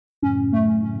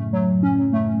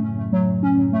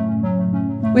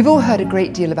We've all heard a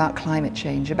great deal about climate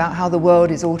change, about how the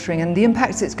world is altering and the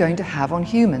impacts it's going to have on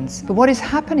humans. But what is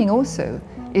happening also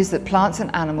is that plants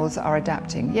and animals are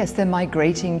adapting. Yes, they're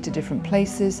migrating to different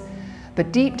places,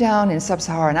 but deep down in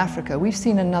sub-Saharan Africa, we've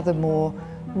seen another more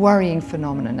worrying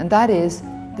phenomenon, and that is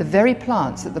the very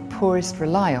plants that the poorest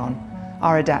rely on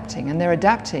are adapting, and they're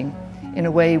adapting in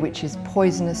a way which is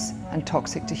poisonous and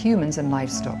toxic to humans and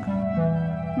livestock.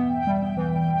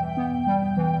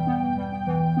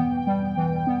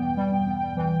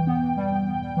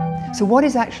 So what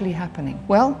is actually happening?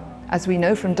 Well, as we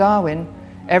know from Darwin,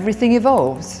 everything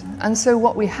evolves, and so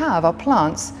what we have are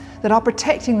plants that are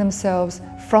protecting themselves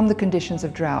from the conditions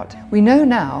of drought. We know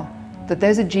now that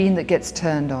there's a gene that gets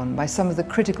turned on by some of the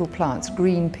critical plants,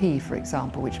 green pea for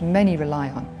example, which many rely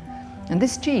on. And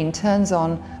this gene turns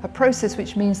on a process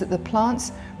which means that the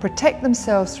plants protect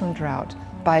themselves from drought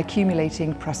by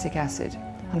accumulating prussic acid.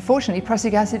 Unfortunately,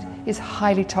 prussic acid is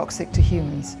highly toxic to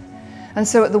humans. And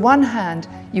so at the one hand,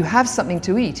 you have something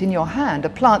to eat in your hand, a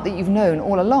plant that you've known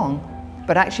all along,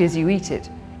 but actually as you eat it,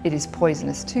 it is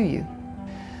poisonous to you.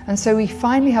 And so we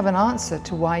finally have an answer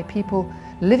to why people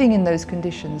living in those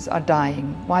conditions are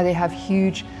dying, why they have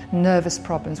huge nervous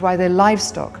problems, why their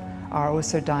livestock are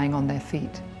also dying on their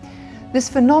feet. This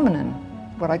phenomenon,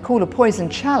 what I call a poison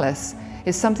chalice,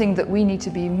 is something that we need to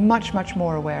be much, much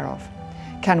more aware of.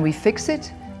 Can we fix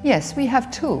it? Yes, we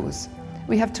have tools.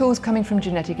 We have tools coming from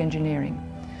genetic engineering.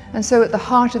 And so at the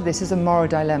heart of this is a moral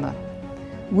dilemma.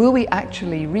 Will we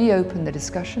actually reopen the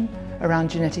discussion around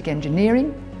genetic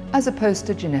engineering as opposed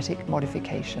to genetic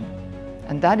modification?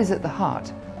 And that is at the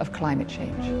heart of climate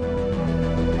change.